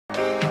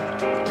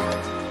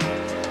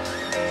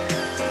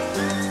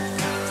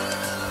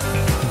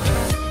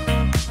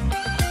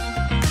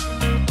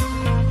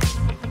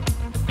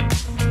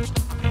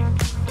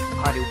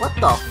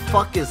the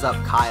fuck is up,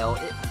 Kyle?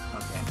 Okay,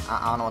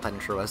 I don't know what that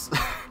intro was.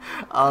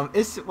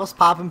 What's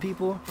poppin',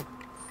 people?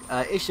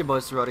 It's your boy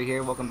Czeroda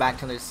here. Welcome back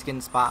to another skin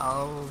spot.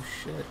 Oh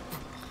shit!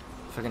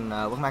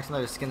 Welcome back to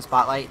another skin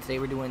spotlight. Today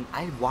we're doing.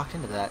 I walked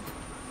into that.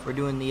 We're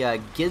doing the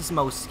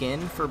Gizmo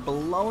skin for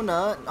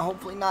Bellona.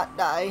 Hopefully not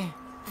die.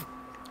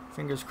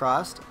 Fingers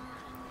crossed.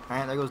 All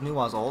right, there goes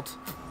Nuwa's ult.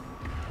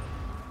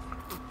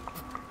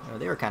 Oh,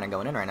 they were kind of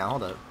going in right now.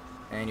 Hold up,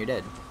 and you're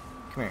dead.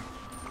 Come here.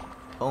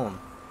 Boom.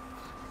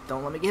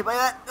 Don't let me get hit by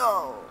that.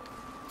 Oh.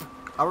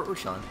 Oh, we're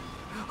chilling.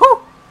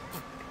 Woo!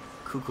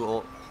 Cuckoo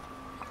ult.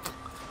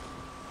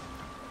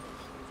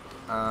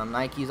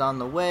 Nike's on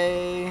the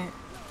way.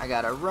 I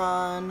gotta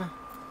run.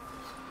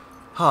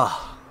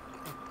 Huh.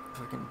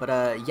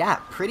 But yeah,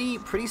 pretty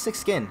sick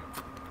skin.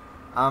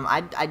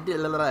 I did.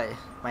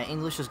 My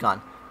English is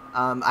gone.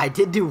 I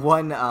did do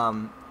one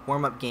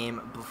warm-up game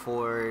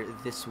before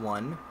this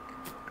one.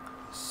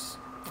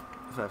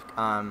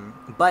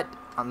 But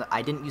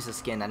I didn't use the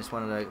skin. I just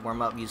wanted to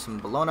warm up, use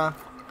some Bellona.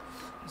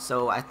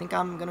 So I think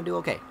I'm gonna do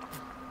okay.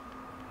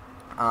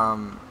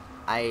 Fuck.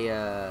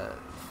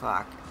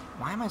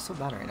 Why am I so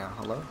bad right now?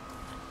 Hello?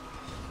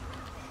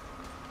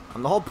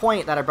 The whole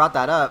point that I brought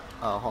that up.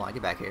 Oh, hold on,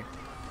 get back here.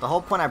 The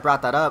whole point I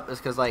brought that up is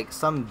because like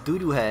some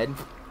doo-doo head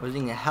was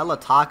being hella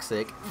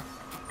toxic.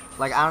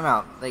 Like I don't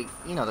know, like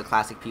you know the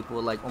classic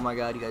people like, oh my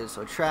god, you guys are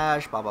so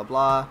trash, blah blah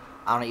blah.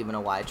 I don't even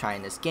know why I'm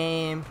trying this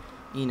game.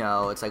 You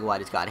know, it's like, why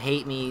does God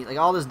hate me? Like,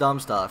 all this dumb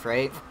stuff,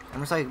 right? I'm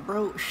just like,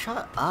 bro,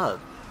 shut up.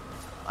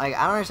 Like,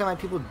 I don't understand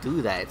why people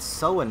do that. It's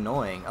so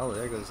annoying. Oh,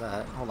 there goes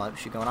that. Hold on,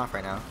 she's going off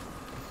right now.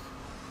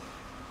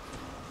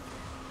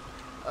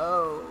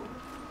 Oh.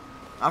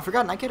 I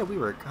forgot I get a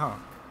rework, huh?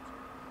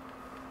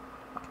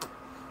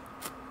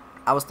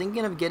 I was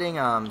thinking of getting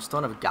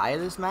Stone of Gaia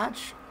this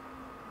match.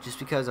 Just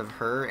because of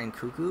her and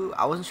Cuckoo.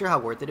 I wasn't sure how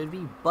worth it would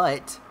be,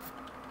 but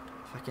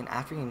fucking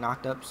after getting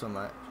knocked up so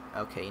much.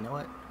 Okay, you know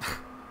what?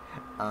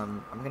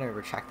 I'm gonna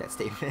retract that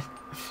statement.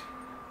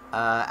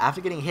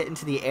 After getting hit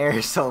into the air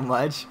so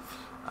much,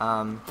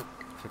 I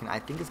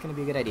think it's gonna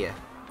be a good idea.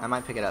 I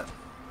might pick it up.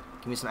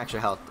 Give me some extra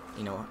health,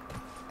 you know,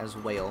 as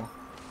well.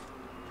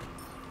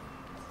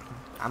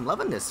 I'm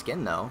loving this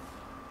skin though.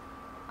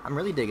 I'm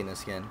really digging this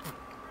skin.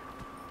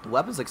 The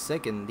weapons look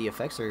sick and the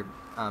effects are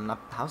not.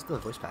 How's the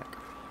voice pack?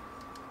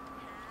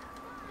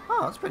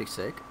 Oh, that's pretty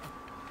sick.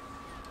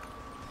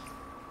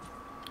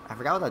 I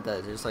forgot what that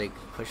does. It just like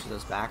pushes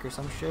us back or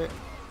some shit.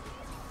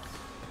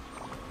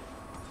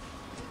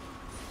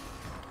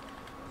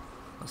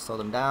 Let's slow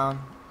them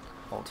down.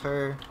 Hold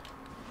her.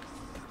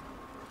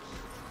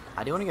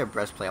 I do want to get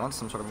breastplate. I want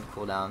some sort of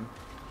cooldown.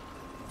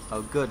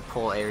 Oh, good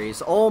pull,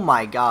 Ares. Oh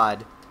my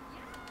god.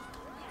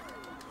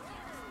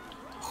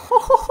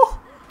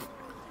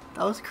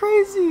 That was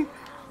crazy.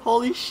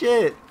 Holy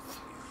shit.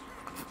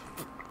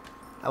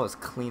 That was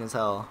clean as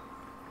hell.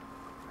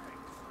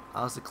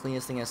 That was the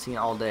cleanest thing I've seen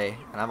all day.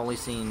 And I've only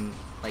seen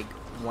like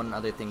one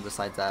other thing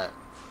besides that.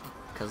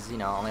 Because, you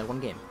know, I only had one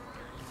game.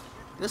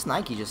 This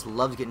Nike just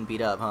loves getting beat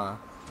up, huh?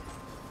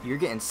 You're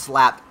getting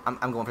slapped.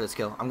 I'm going for this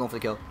kill. I'm going for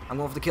the kill. I'm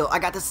going for the kill. I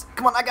got this.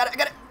 Come on, I got it. I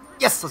got it.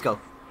 Yes, let's go.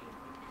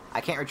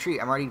 I can't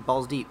retreat. I'm already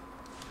balls deep.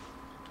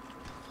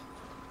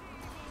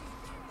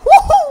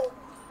 Woohoo!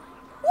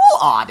 Woo!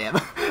 Aw, damn.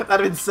 That'd have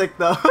been sick,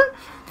 though.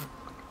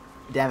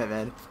 Damn it,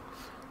 man.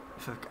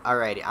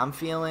 Alrighty, I'm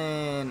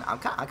feeling. I'm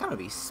kind of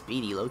be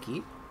speedy,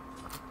 low-key.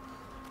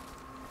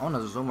 I want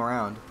to zoom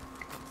around.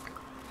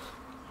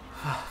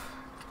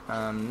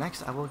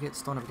 Next, I will get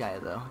Stone of Gaia,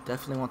 though.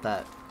 Definitely want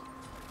that.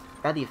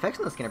 Yeah, the effects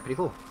on the skin are pretty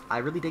cool. I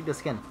really dig the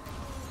skin.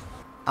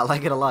 I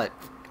like it a lot.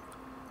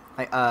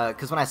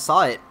 Because when I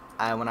saw it,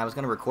 when I was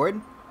going to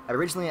record,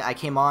 originally I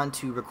came on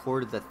to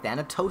record the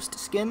Thanatos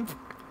skin.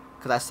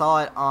 Because I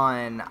saw it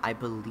on, I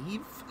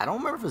believe, I don't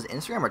remember if it was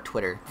Instagram or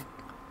Twitter.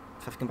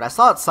 But I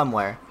saw it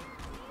somewhere.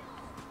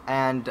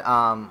 And,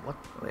 what?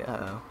 Wait,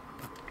 uh-oh.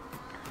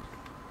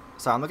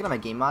 So I'm looking at my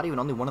game audio and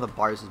only one of the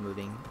bars is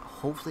moving.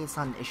 Hopefully it's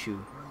not an issue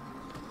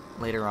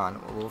later on.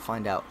 We'll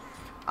find out.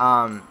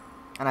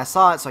 And I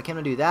saw it, so I came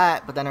to do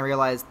that, but then I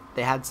realized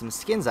they had some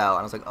skins out,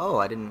 and I was like, oh,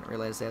 I didn't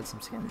realize they had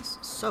some skins.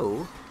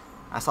 So,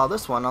 I saw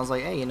this one, and I was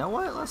like, hey, you know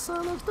what? Let's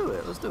do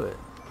it. Let's do it.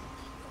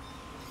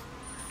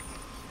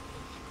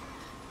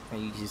 I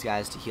use these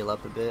guys to heal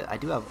up a bit. I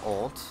do have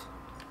ult.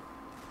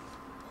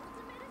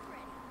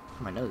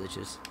 My nose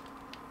itches.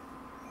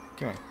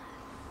 Come here.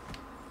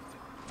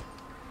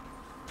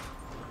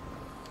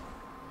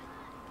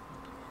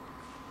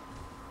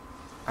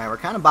 Alright, we're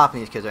kind of bopping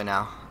these kids right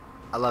now.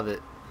 I love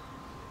it.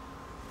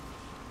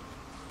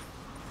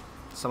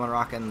 Someone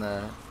rocking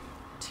the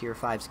tier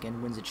 5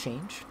 skin wins a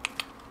change.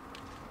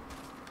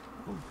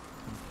 Ooh.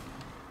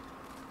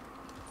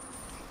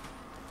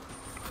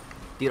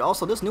 Dude,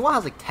 also, this new one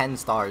has like 10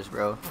 stars,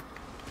 bro.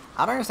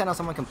 I don't understand how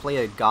someone can play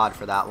a god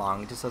for that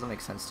long. It just doesn't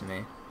make sense to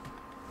me.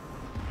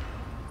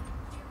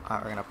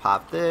 Alright, we're gonna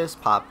pop this,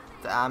 pop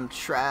that. I'm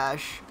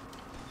trash.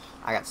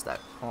 I got stuck.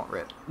 Won't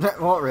rip.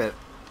 Won't rip.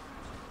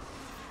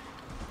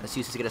 Let's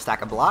use this to get a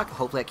stack of block.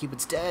 Hopefully that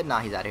Cupid's dead. Nah,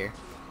 he's out of here.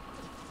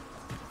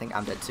 I think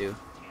I'm dead too.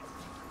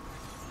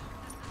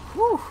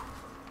 Woo!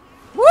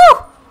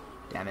 Woo!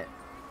 Damn it.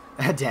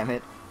 Damn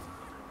it.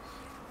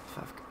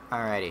 Fuck.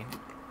 Alrighty.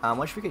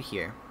 What should we get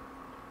here?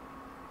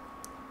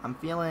 I'm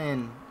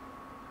feeling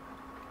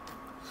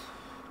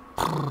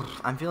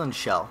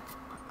shell.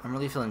 I'm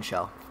really feeling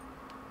shell.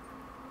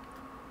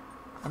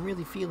 I'm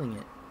really feeling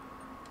it.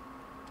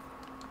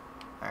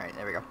 Alright,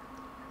 there we go.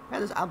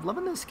 Yeah, I'm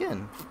loving this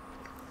skin.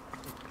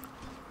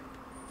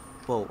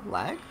 Whoa,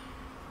 lag?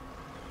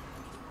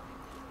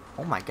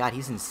 Oh my god,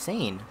 he's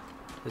insane.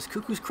 This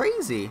cuckoo's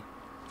crazy.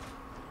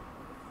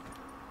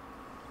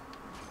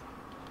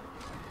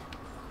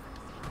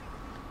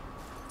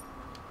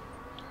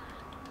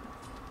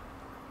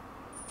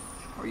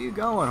 Where you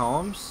going,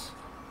 Holmes?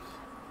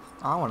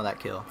 Oh, I wanted that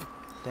kill.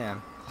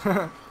 Damn.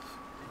 I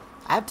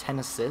have 10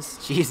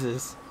 assists.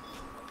 Jesus.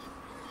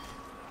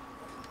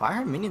 Why are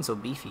her minions so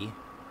beefy?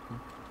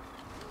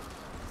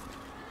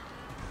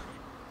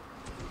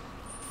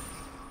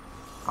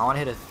 I want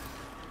to hit a...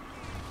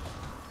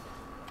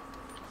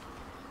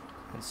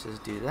 Let's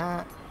just do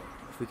that.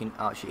 If we can...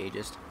 Oh, she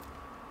ageist.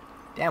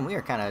 Damn, we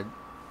are kind of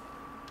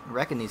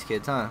wrecking these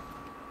kids, huh?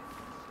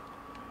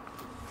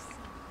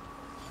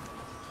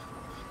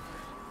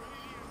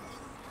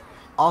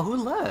 Oh, who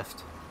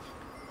left?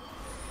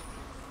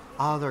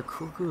 Oh, their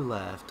cuckoo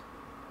left.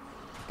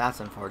 That's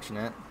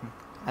unfortunate.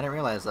 I didn't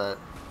realize that.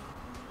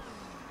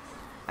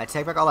 I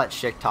take back all that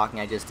shit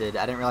talking I just did.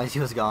 I didn't realize he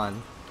was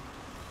gone.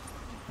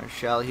 Our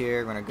shell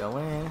here. We're gonna go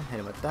in. Hit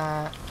him with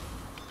that.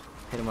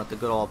 Hit him with the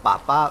good old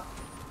bop bop.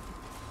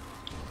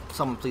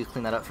 Someone please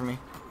clean that up for me.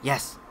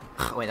 Yes!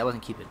 Wait, that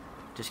wasn't keep it.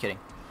 Just kidding.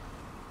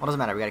 Well, doesn't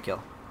matter. We gotta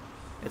kill.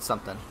 It's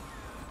something.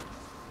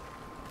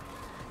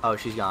 Oh,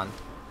 she's gone.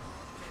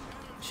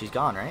 She's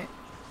gone, right?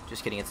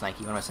 Just kidding, it's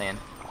Nike. What am I saying?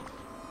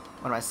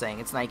 What am I saying?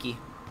 It's Nike.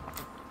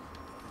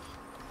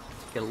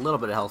 Get a little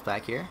bit of health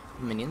back here.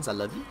 Minions, I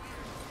love you.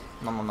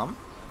 Nom nom nom.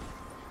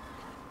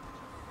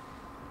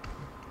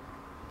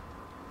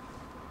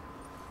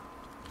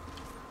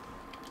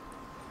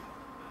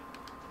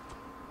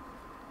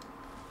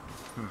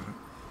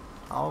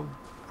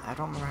 I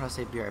don't remember how to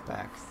say be right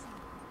back.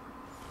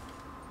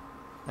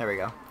 There we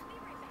go.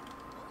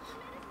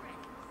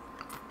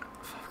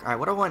 Alright,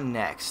 what do I want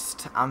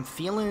next? I'm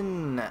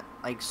feeling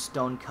like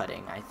stone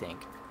cutting, I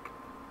think.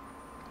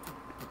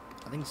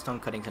 I think stone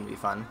cutting's gonna be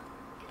fun.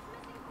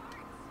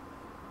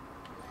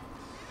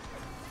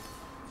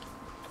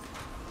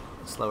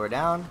 Slow her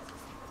down.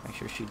 Make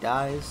sure she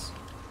dies.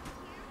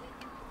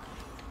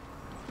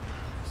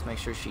 Just make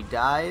sure she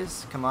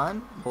dies. Come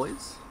on,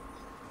 boys.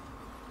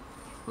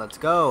 Let's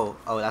go.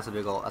 Oh, that's a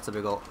big ult. That's a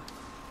big ult.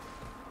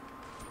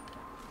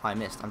 Oh, I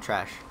missed. I'm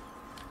trash.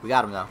 We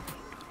got him, though.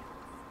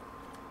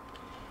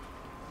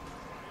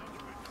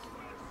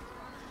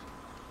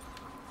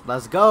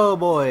 Let's go,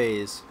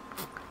 boys.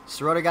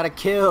 Czeroda got a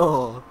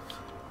kill.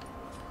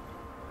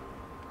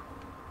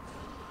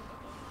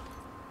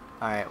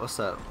 Alright, what's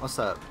up? What's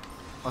up?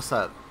 What's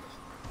up?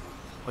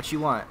 What you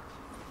want?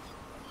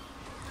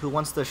 Who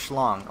wants the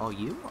schlong? Oh,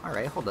 you?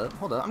 Alright, hold up.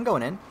 Hold up. I'm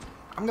going in.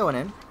 I'm going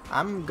in.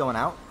 I'm going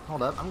out.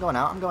 Hold up. I'm going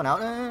out. I'm going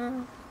out.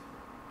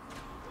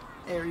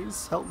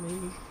 Ares, help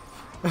me.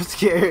 I'm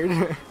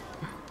scared.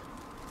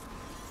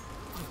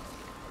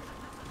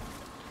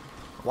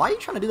 Why are you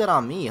trying to do that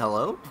on me?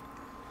 Hello?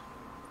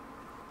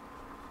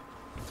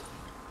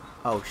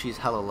 Oh, she's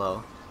hella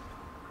low.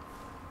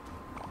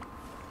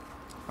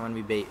 I'm gonna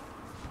be bait.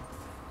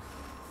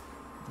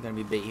 I'm gonna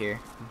be bait here.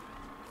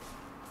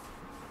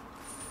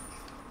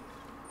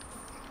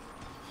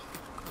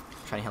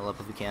 Trying to heal up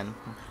if we can.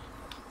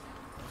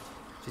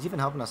 She's even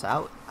helping us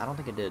out? I don't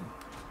think it did.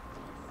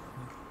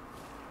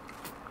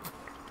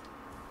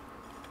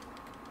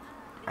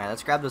 Alright,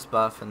 let's grab this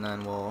buff and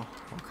then we'll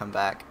come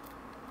back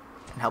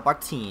and help our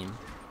team.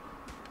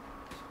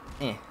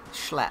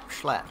 Slap,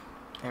 slap.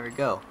 There we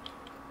go.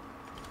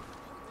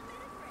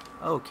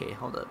 Okay,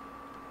 hold up.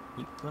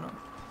 You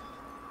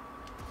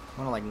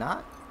wanna like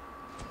not?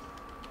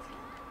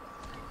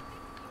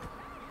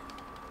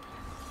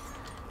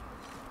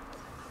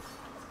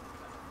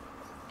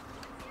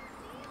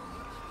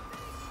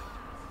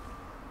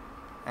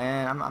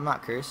 And I'm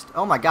not cursed.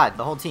 Oh my god,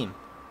 the whole team.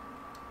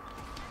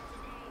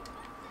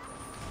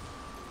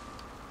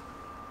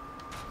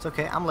 It's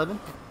okay, I'm living.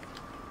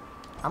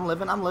 I'm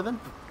living, I'm living.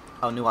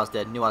 Oh, knew I was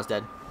dead, knew I was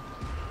dead.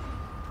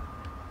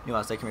 Knew I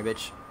was dead, come here,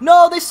 bitch.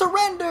 No, they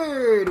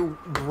surrendered!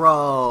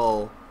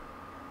 Bro.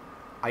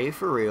 Are you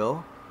for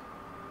real?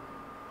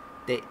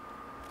 They...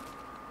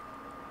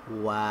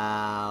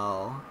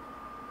 Wow.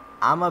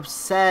 I'm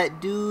upset,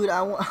 dude.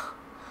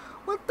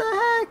 What the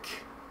heck?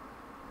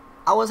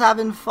 I was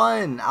having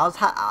fun. I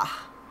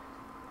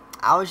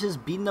was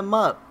just beating them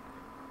up.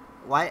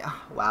 Why?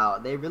 Wow,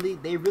 they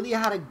really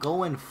had to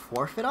go and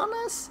forfeit on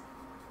us?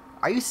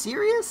 Are you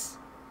serious?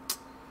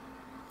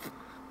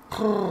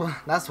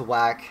 That's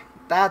whack.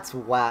 That's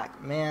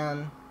whack,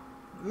 man.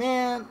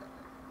 Man,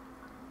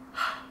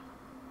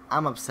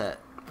 I'm upset.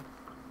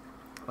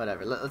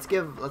 Whatever. Let's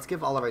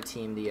give all of our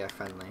team the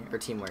friendly or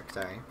teamwork.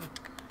 Sorry.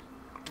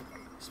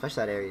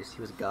 Especially that Ares.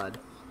 He was a god.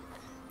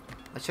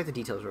 Let's check the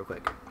details real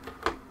quick.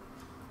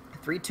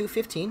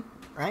 3-2-15,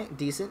 right?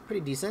 Decent,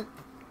 pretty decent.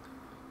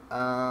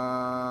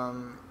 I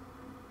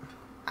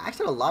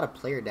actually had a lot of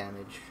player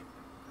damage.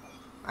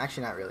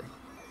 Actually, not really.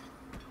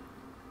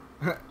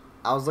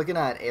 I was looking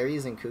at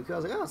Ares and Cuckoo. I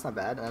was like, oh, it's not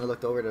bad. And I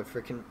looked over to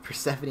freaking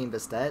Persephone and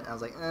Bastet. I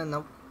was like,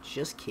 nope,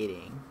 just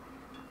kidding.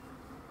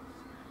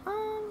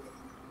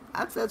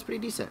 That's pretty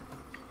decent.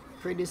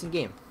 Pretty decent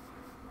game.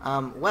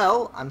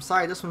 Well, I'm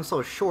sorry this one's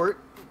so short,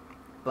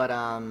 but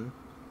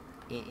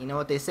you know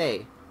what they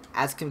say.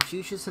 As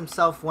Confucius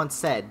himself once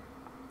said,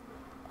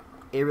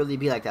 it really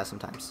be like that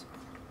sometimes.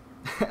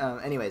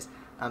 Anyways,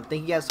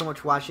 thank you guys so much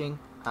for watching.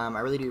 I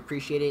really do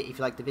appreciate it. If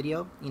you like the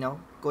video, you know,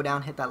 go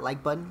down, hit that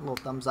like button, little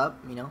thumbs up,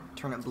 you know,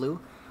 turn it blue.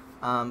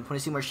 If you want to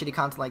see more shitty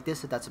content like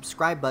this, hit that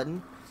subscribe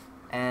button.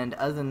 And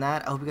other than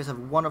that, I hope you guys have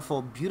a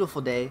wonderful,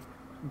 beautiful day.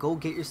 Go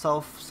get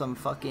yourself some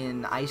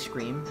fucking ice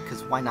cream,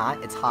 because why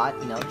not? It's hot,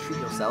 you know, treat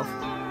yourself.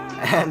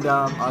 And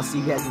I'll see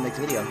you guys in the next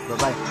video.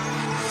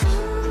 Bye-bye.